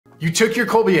You took your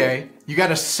Kolbe A, you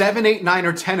got a 7, 8, 9,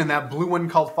 or 10 in that blue one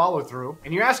called Follow Thru,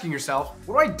 and you're asking yourself,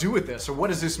 what do I do with this, or what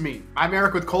does this mean? I'm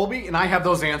Eric with Kolbe, and I have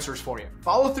those answers for you.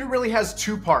 Follow Thru really has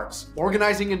two parts,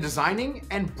 organizing and designing,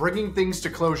 and bringing things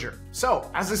to closure. So,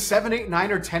 as a 7, 8,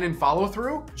 9, or 10 in Follow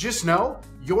Thru, just know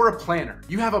you're a planner.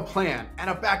 You have a plan,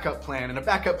 and a backup plan, and a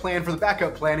backup plan for the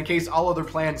backup plan in case all other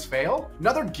plans fail.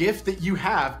 Another gift that you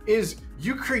have is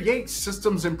you create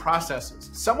systems and processes.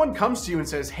 Someone comes to you and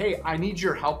says, hey, I need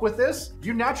your help with this.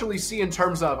 You naturally see in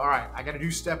terms of, all right, I gotta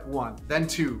do step 1, then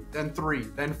 2, then 3,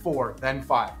 then 4, then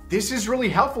 5. This is really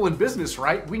helpful in business,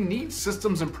 right? We need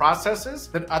systems and processes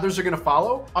that others are gonna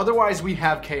follow. Otherwise, we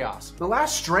have chaos. The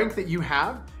last strength that you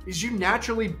have is you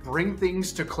naturally bring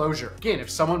things to closure. Again,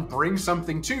 if someone brings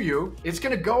something to you, it's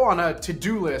gonna go on a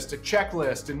to-do list, a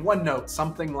checklist, in OneNote,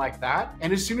 something like that.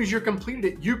 And as soon as you're completed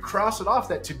it, you cross it off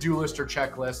that to-do list or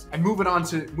checklist and move on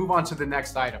to the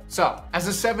next item. So as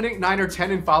a 7, 8, 9, or 10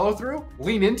 in Follow Thru,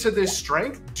 lean into this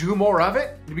strength, do more of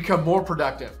it, and become more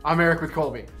productive. I'm Eric with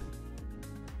Kolbe.